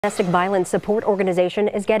Domestic violence support organization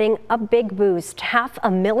is getting a big boost.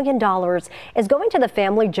 $500,000 is going to the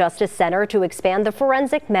Family Justice Center to expand the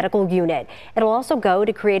forensic medical unit. It'll also go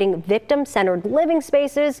to creating victim-centered living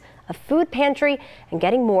spaces, a food pantry, and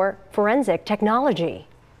getting more forensic technology.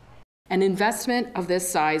 An investment of this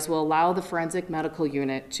size will allow the forensic medical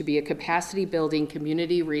unit to be a capacity-building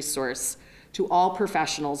community resource to all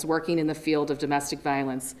professionals working in the field of domestic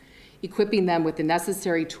violence, equipping them with the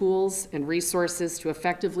necessary tools and resources to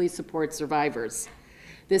effectively support survivors.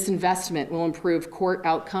 This investment will improve court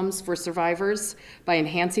outcomes for survivors by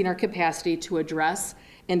enhancing our capacity to address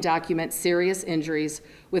and document serious injuries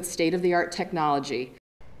with state-of-the-art technology.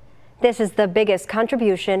 This is the biggest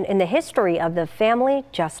contribution in the history of the Family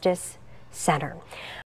Justice Center.